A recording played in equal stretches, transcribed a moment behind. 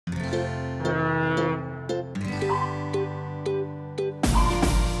Baby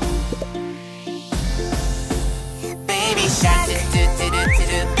shark, do do do do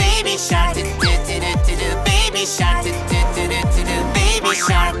do. Baby shark, do do do do do. Baby shark, do do do do do. Baby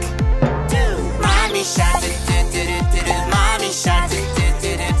shark. Mommy shark, do do do do do. Mommy shark, do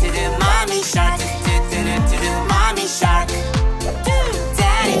do do do do. Mommy shark, do do do do do. Mommy shark.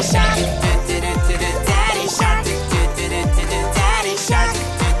 Daddy shark, do do do do do. Daddy shark, do do do do do. Daddy shark,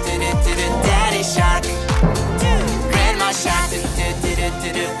 do do do do do. Daddy shark. Grandma shark, do do do do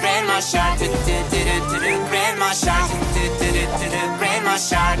do. Grandma shark, do do do do do. Grandma shark, do do do do do. Grandma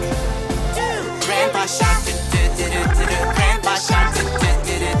shark. Grandpa shark, do do do do do. Grandpa shark, do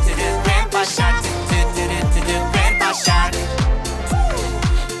do do do.